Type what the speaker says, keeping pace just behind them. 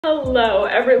Hello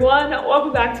everyone,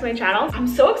 welcome back to my channel. I'm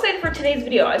so excited for today's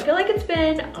video. I feel like it's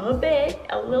been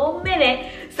a little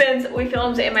minute since we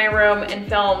filmed in my room and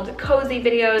filmed cozy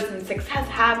videos and success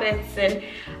habits, and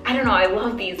I don't know, I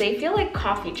love these. They feel like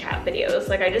coffee chat videos.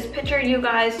 Like I just picture you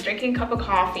guys drinking a cup of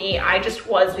coffee. I just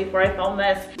was before I filmed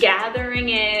this, gathering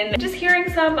in, just hearing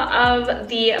some of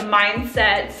the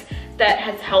mindsets that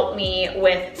has helped me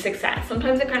with success.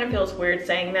 Sometimes it kind of feels weird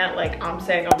saying that, like I'm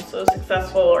saying I'm so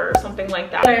successful or something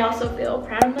like that. But I also feel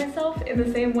proud of myself in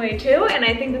the same way too. And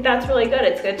I think that that's really good.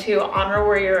 It's good to honor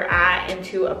where you're at and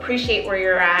to appreciate where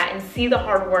you're at and see the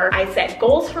hard work. I set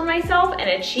goals for myself and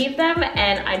achieve them,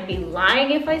 and I'd be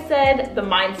lying if I said the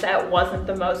mindset wasn't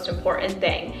the most important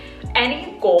thing.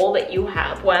 Any goal that you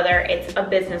have, whether it's a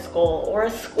business goal or a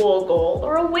school goal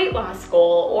or a weight loss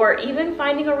goal or even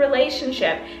finding a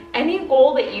relationship, any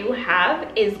goal that you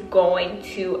have is going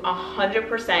to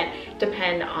 100%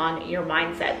 depend on your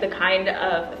mindset, the kind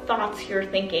of thoughts you're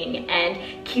thinking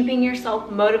and keeping yourself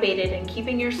motivated and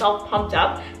keeping yourself pumped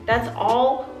up. That's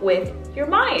all with your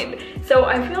mind. So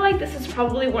I feel like this is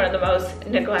probably one of the most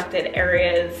neglected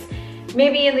areas,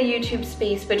 maybe in the YouTube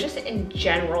space, but just in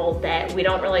general, that we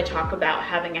don't really talk about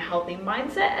having a healthy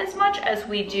mindset as much as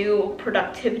we do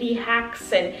productivity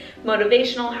hacks and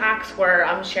motivational hacks, where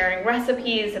I'm sharing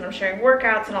recipes and I'm sharing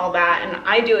workouts and all that, and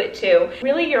I do it too.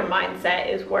 Really, your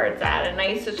mindset is where it's at. And I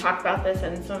used to talk about this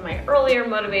in some of my earlier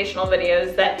motivational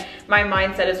videos, that my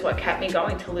mindset is what kept me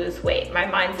going to lose weight. My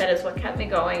mindset is what kept me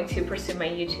going to pursue my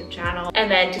YouTube channel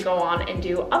and then to go on and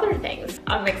do other things.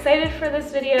 I'm excited for this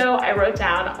video. I wrote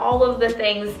down all of the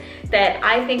things that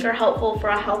I think are helpful for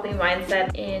a healthy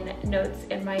mindset in notes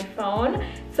in my phone.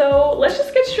 So let's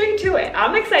just get straight to it.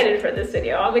 I'm excited for this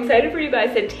video. I'm excited for you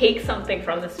guys to take something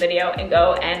from this video and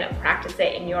go and practice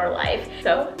it in your life.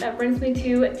 So that brings me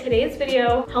to today's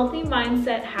video, healthy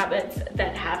mindset habits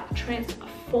that have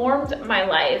transformed my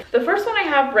life. The first one I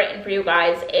have written for you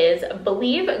guys is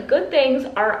believe good things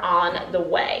are on the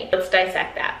way. Let's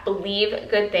dissect that. Believe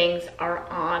good things are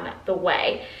on the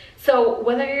way. So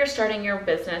whether you're starting your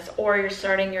business or you're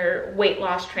starting your weight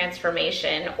loss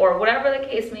transformation or whatever the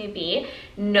case may be,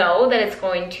 know that it's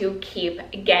going to keep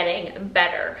getting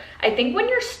better. I think when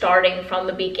you're starting from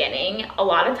the beginning, a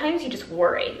lot of times you just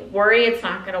worry it's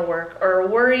not gonna work, or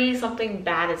worry something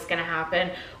bad is gonna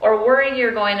happen, or worry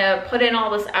you're going to put in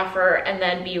all this effort and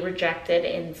then be rejected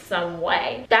in some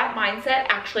way. That mindset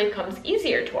actually comes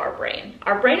easier to our brain.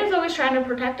 Our brain is always trying to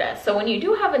protect us. So when you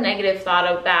do have a negative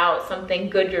thought about something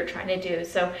good you're trying to do,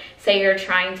 so say you're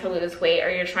trying to lose weight or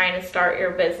you're trying to start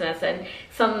your business and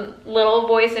some little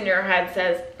voice in your head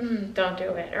says, don't do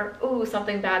it, or ooh,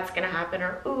 something bad's gonna happen,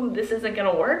 or ooh, this isn't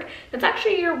gonna work, that's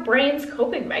actually your brain's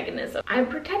coping mechanism. I'm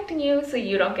protecting you so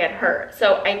you don't get hurt.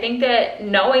 So I think that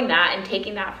knowing that and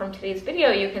taking that from today's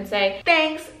video, you can say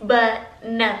thanks, but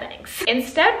no thanks.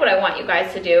 Instead, what I want you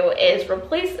guys to do is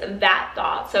replace that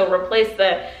thought. So replace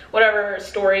the whatever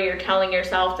story you're telling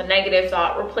yourself, the negative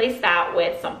thought, replace that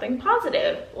with something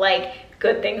positive, like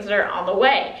good things are on the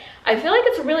way. I feel like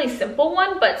it's a really simple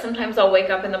one, but sometimes I'll wake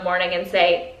up in the morning and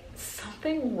say,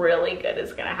 something really good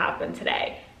is gonna happen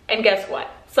today. And guess what?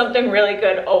 Something really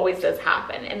good always does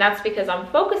happen. And that's because I'm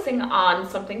focusing on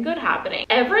something good happening.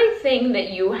 Everything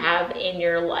that you have in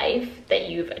your life that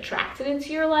you've attracted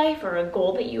into your life, or a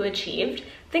goal that you achieved,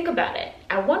 think about it.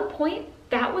 At one point,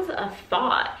 that was a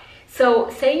thought. So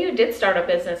say you did start a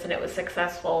business and it was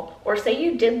successful, or say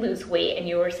you did lose weight and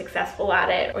you were successful at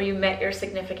it, or you met your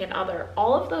significant other.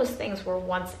 All of those things were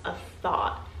once a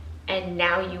thought, and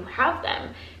now you have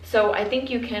them. So I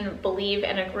think you can believe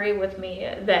and agree with me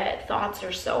that thoughts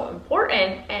are so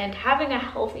important, and having a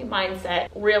healthy mindset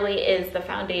really is the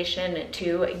foundation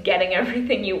to getting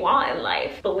everything you want in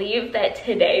life. Believe that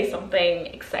today something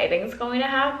exciting is going to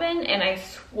happen, and I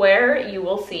swear you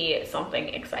will see something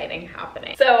exciting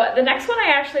happening. So the next one I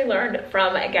actually learned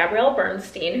from Gabrielle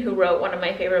Bernstein, who wrote one of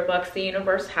my favorite books, The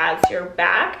Universe Has Your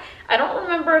Back. I don't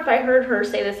remember if I heard her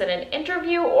say this in an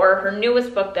interview or her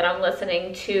newest book that I'm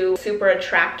listening to, Super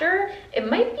Attractor. It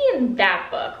might be in that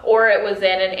book or it was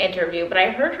in an interview, but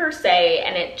I heard her say,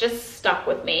 and it just stuck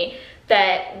with me,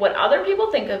 that what other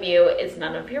people think of you is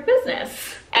none of your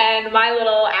business. And my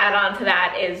little add-on to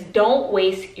that is don't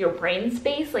waste your brain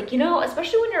space. Like, you know,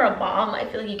 especially when you're a mom, I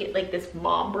feel like you get like this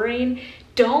mom brain.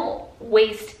 Don't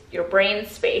waste your brain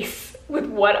space with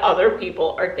what other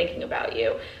people are thinking about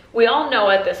you. We all know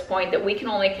at this point that we can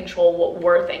only control what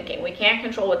we're thinking. We can't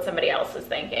control what somebody else is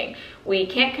thinking. We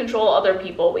can't control other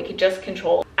people. We could just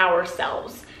control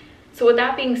ourselves. So with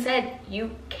that being said,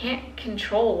 you can't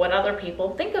control what other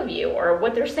people think of you or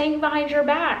what they're saying behind your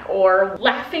back or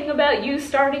laughing about you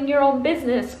starting your own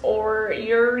business or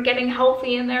you're getting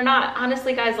healthy and they're not.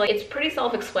 Honestly, guys, like, it's pretty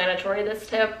self-explanatory, this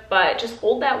tip, but just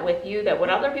hold that with you, that what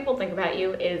other people think about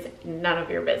you is none of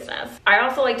your business. I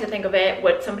also like to think of it,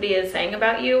 what somebody is saying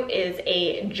about you is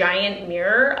a giant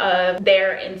mirror of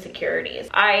their insecurities.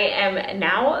 I am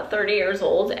now 30 years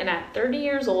old, and at 30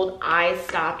 years old, I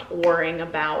stopped worrying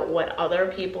about what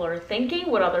other people are thinking,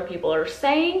 what other people are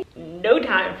saying. No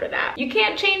time for that. You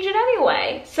can't change it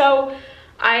anyway. So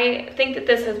I think that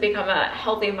this has become a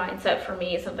healthy mindset for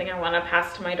me. Something I want to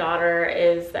pass to my daughter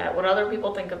is that what other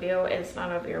people think of you is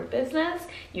none of your business.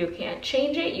 You can't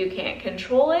change it. You can't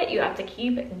control it. You have to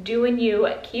keep doing you,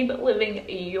 keep living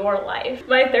your life.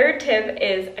 My third tip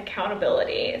is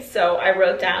accountability. So I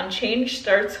wrote down, change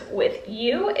starts with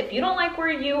you. If you don't like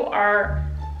where you are,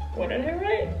 what did I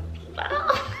write?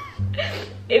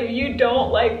 If you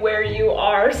don't like where you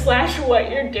are /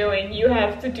 what you're doing, you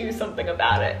have to do something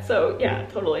about it. So yeah,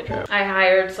 totally true. I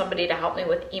hired somebody to help me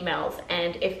with emails,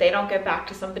 and if they don't get back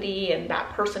to somebody and that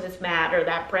person is mad or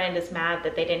that brand is mad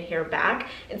that they didn't hear back,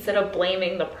 instead of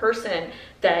blaming the person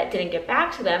that didn't get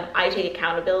back to them, I take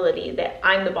accountability that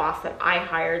I'm the boss, that I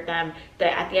hired them,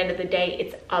 that at the end of the day,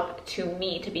 it's up to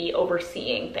me to be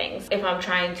overseeing things. If I'm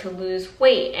trying to lose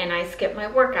weight and I skip my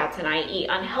workouts and I eat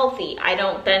unhealthy, I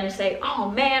don't then say, oh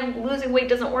man, losing weight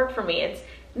doesn't work for me. It's,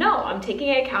 no, I'm taking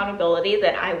accountability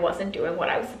that I wasn't doing what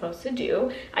I was supposed to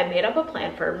do. I made up a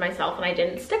plan for myself and I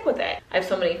didn't stick with it. I have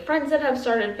so many friends that have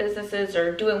started businesses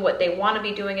or doing what they want to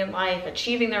be doing in life,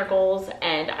 achieving their goals,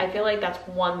 and I feel like that's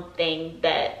one thing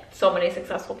that so many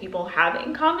successful people have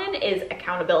in common is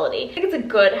accountability. I think it's a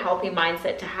good, healthy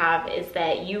mindset to have, is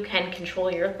that you can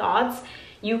control your thoughts.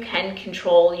 You can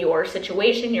control your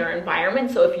situation, your environment.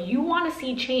 So if you want to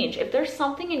see change, if there's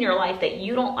something in your life that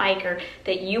you don't like or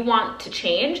that you want to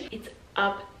change, it's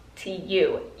up to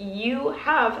you. You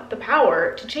have the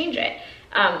power to change it.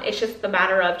 It's just the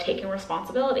matter of taking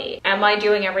responsibility. Am I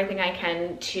doing everything I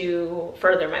can to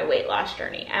further my weight loss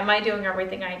journey? Am I doing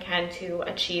everything I can to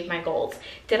achieve my goals?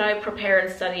 Did I prepare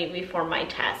and study before my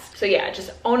test? So yeah,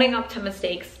 just owning up to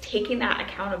mistakes, taking that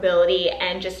accountability,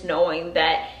 and just knowing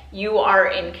that you are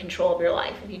in control of your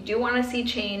life. If you do want to see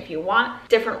change, if you want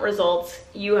different results,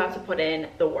 you have to put in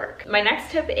the work. My next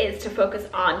tip is to focus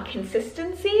on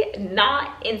consistency,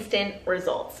 not instant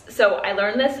results. So I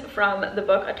learned this from the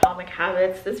book Atomic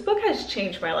Habits. This book has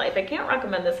changed my life. I can't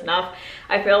recommend this enough.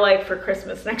 I feel like for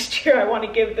Christmas next year, I want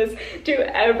to give this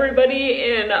to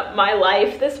everybody in my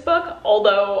life, this book,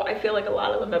 although I feel like a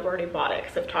lot of them have already bought it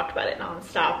because I've talked about it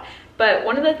nonstop. But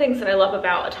one of the things that I love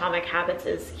about Atomic Habits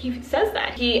is he says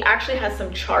that. He actually has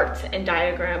some charts and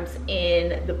diagrams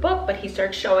in the book, but he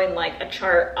starts showing like a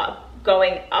chart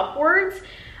going upwards,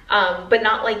 but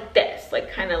not like this,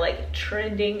 like kind of like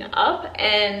trending up.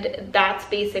 And that's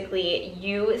basically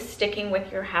you sticking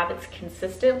with your habits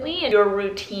consistently, and your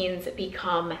routines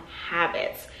become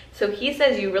habits. So he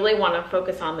says you really want to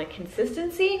focus on the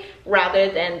consistency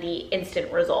rather than the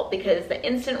instant result, because the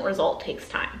instant result takes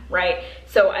time, right?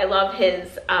 So I love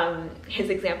his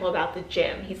example about the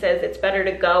gym. He says it's better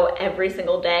to go every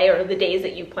single day, or the days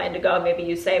that you plan to go. Maybe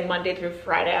you say Monday through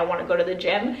Friday, I want to go to the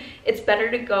gym. It's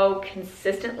better to go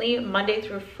consistently Monday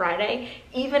through Friday,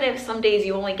 even if some days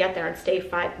you only get there and stay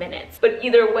 5 minutes. But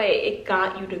either way, it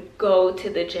got you to go to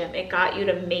the gym. It got you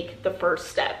to make the first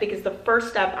step, because the first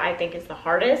step I think is the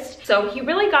hardest. So he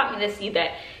really got me to see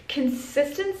that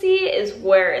consistency is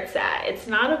where it's at. It's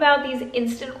not about these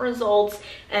instant results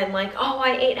and like, oh,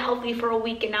 I ate healthy for a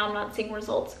week and now I'm not seeing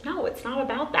results. No, it's not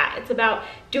about that. It's about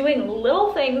doing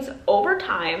little things over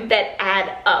time that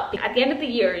add up. At the end of the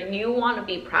year, you want to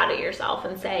be proud of yourself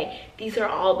and say, these are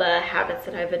all the habits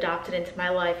that I've adopted into my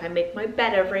life. I make my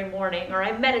bed every morning, or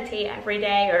I meditate every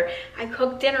day, or I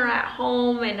cook dinner at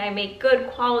home and I make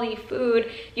good quality food.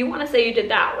 You want to say you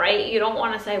did that, right? You don't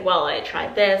want to say, well, I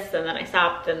tried this and then I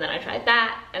stopped and then I tried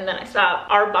that and then I stopped.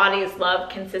 Our bodies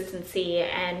love consistency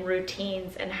and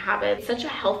routines and habits. It's such a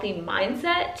healthy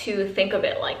mindset to think of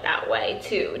it like that way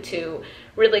too, to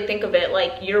really think of it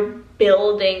like you're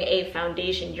building a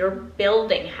foundation. You're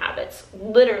building habits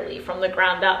literally from the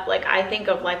ground up. Like I think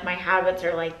of like my habits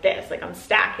are like this, like I'm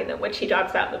stacking them, which he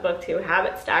talks about in the book too,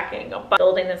 habit stacking, of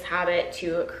building this habit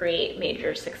to create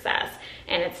major success.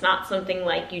 And it's not something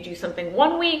like you do something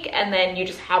 1 week and then you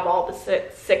just have all the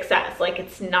success. Like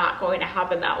it's not going to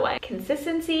happen that way.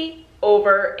 Consistency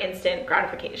over instant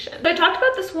gratification. So I talked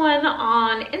about this one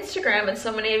on Instagram and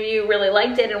so many of you really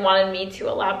liked it and wanted me to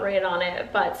elaborate on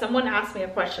it, but someone asked me a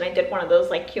question. I did one of those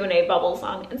like Q&A bubbles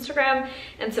on Instagram,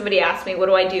 and somebody asked me, what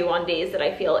do I do on days that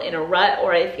I feel in a rut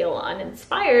or I feel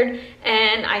uninspired?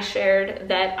 And I shared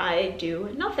that I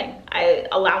do nothing. I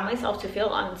allow myself to feel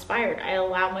uninspired. I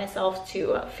allow myself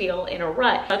to feel in a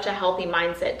rut. Such a healthy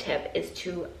mindset tip is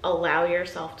to allow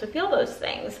yourself to feel those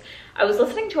things. I was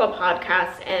listening to a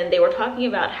podcast and they were talking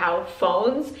about how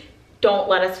phones don't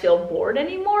let us feel bored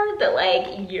anymore. That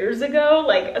like years ago,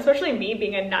 like especially me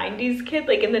being a 90s kid,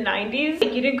 like in the 90s,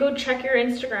 like you didn't go check your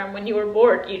Instagram when you were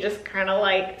bored. You just kind of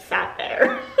like sat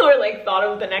there or like thought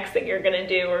of the next thing you're gonna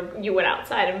do, or you went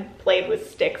outside and played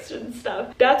with sticks and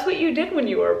stuff. That's what you did when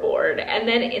you were bored. And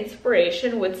then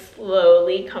inspiration would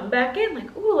slowly come back in,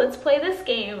 like, ooh, let's play this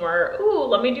game, or ooh,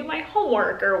 let me do my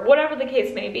homework, or whatever the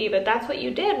case may be. But that's what you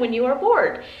did when you were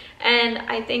bored. And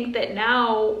I think that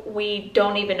now we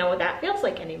don't even know what that feels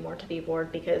like anymore to be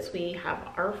bored, because we have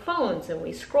our phones and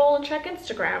we scroll and check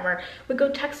Instagram, or we go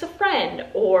text a friend,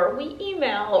 or we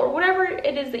email, or whatever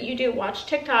it is that you do, watch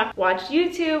TikTok, watch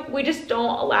YouTube. We just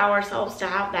don't allow ourselves to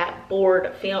have that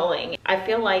bored feeling. I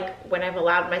feel like when I've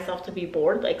allowed myself to be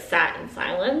bored, like sat in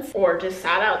silence or just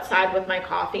sat outside with my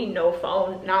coffee, no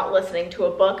phone, not listening to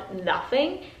a book,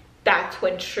 nothing, that's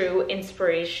when true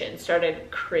inspiration started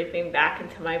creeping back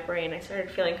into my brain. I started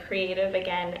feeling creative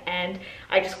again, and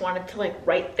I just wanted to like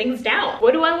write things down.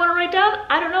 What do I want to write down?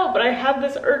 I don't know, but I had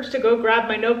this urge to go grab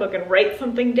my notebook and write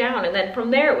something down. And then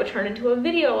from there, it would turn into a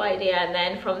video idea. And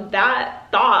then from that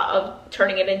thought of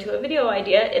turning it into a video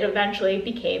idea, it eventually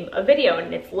became a video,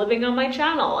 and it's living on my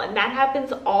channel. And that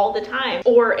happens all the time.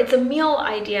 Or it's a meal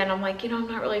idea and I'm like, you know, I'm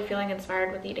not really feeling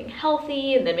inspired with eating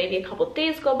healthy. And then maybe a couple of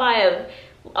days go by of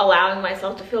allowing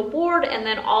myself to feel bored, and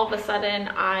then all of a sudden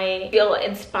I feel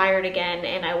inspired again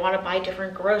and I want to buy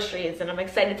different groceries and I'm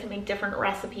excited to make different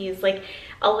recipes. Like,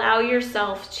 allow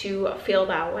yourself to feel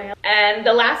that way. And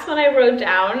the last one I wrote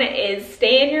down is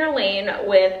stay in your lane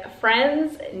with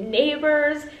friends,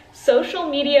 neighbors, social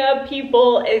media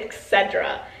people,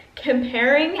 etc.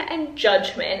 Comparing and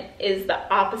judgment is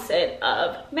the opposite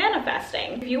of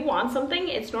manifesting. If you want something,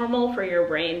 it's normal for your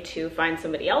brain to find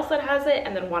somebody else that has it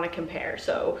and then want to compare.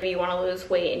 So if you want to lose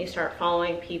weight and you start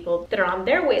following people that are on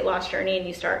their weight loss journey and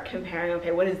you start comparing,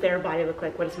 okay, what does their body look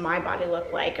like? What does my body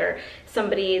look like? Or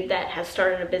somebody that has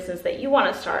started a business that you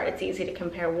want to start, it's easy to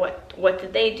compare what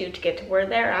did they do to get to where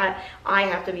they're at. I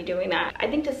have to be doing that. I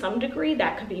think to some degree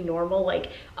that could be normal. Like,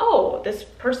 oh, this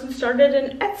person started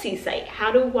an Etsy site.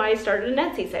 How do I start an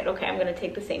Etsy site? Okay, I'm going to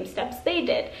take the same steps they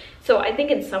did. So I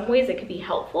think in some ways it could be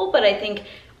helpful, but I think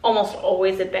almost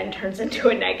always it then turns into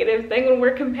a negative thing when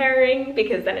we're comparing,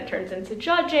 because then it turns into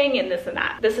judging and this and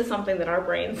that. This is something that our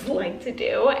brains like to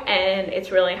do, and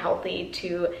it's really healthy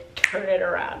to turn it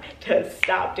around, to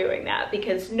stop doing that,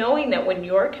 because knowing that when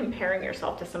you're comparing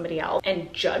yourself to somebody else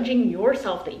and judging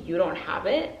yourself that you don't have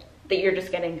it, that you're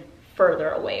just getting further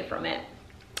away from it.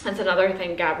 That's another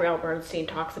thing Gabrielle Bernstein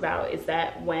talks about, is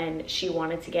that when she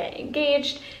wanted to get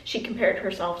engaged, she compared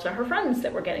herself to her friends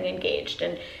that were getting engaged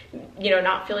and, you know,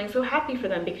 not feeling so happy for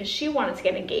them because she wanted to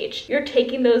get engaged. You're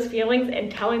taking those feelings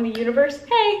and telling the universe,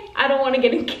 hey, I don't want to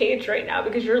get engaged right now,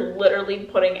 because you're literally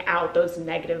putting out those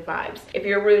negative vibes. If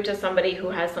you're rude to somebody who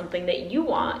has something that you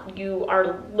want, you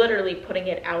are literally putting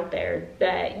it out there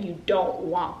that you don't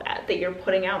want that you're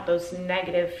putting out those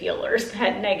negative feelers,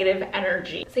 that negative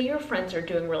energy. Say your friends are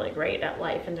doing really great at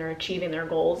life and they're achieving their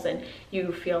goals, and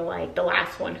you feel like the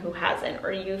last one who hasn't,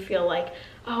 or you feel like,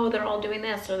 oh, they're all doing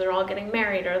this, or they're all getting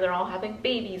married, or they're all having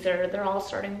babies, or they're all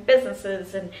starting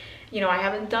businesses, and, you know, I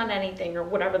haven't done anything, or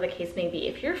whatever the case may be.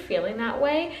 If you're feeling that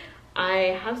way,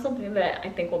 I have something that I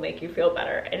think will make you feel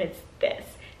better, and it's this.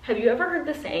 Have you ever heard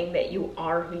the saying that you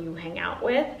are who you hang out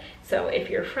with? So if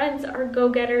your friends are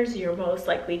go-getters, you're most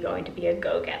likely going to be a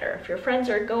go-getter. If your friends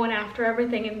are going after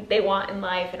everything they want in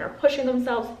life and are pushing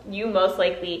themselves, you most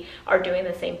likely are doing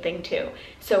the same thing too.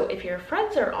 So if your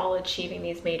friends are all achieving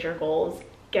these major goals,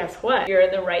 guess what? You're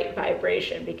in the right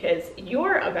vibration, because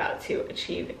you're about to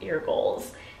achieve your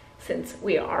goals, since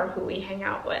we are who we hang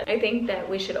out with. I think that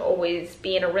we should always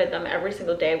be in a rhythm every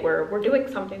single day where we're doing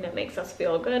something that makes us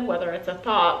feel good, whether it's a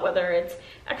thought, whether it's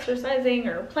exercising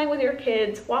or playing with your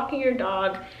kids, walking your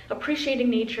dog, appreciating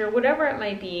nature, whatever it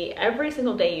might be. Every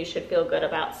single day you should feel good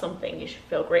about something. You should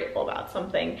feel grateful about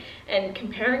something. And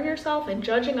comparing yourself and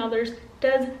judging others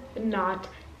does not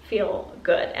feel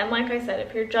good. And like I said,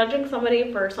 if you're judging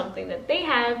somebody for something that they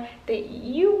have that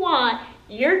you want,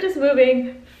 you're just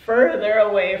moving further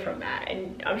away from that,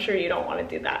 and I'm sure you don't want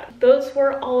to do that. Those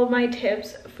were all of my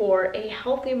tips for a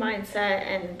healthy mindset,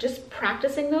 and just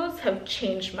practicing those have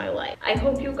changed my life. I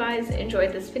hope you guys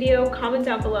enjoyed this video. Comment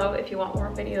down below if you want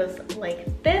more videos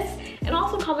like this, and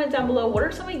also comment down below what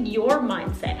are some of your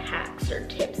mindset hacks or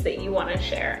tips that you want to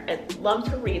share. I'd love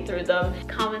to read through them.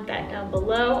 Comment that down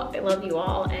below. I love you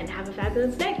all, and have a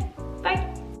fabulous day.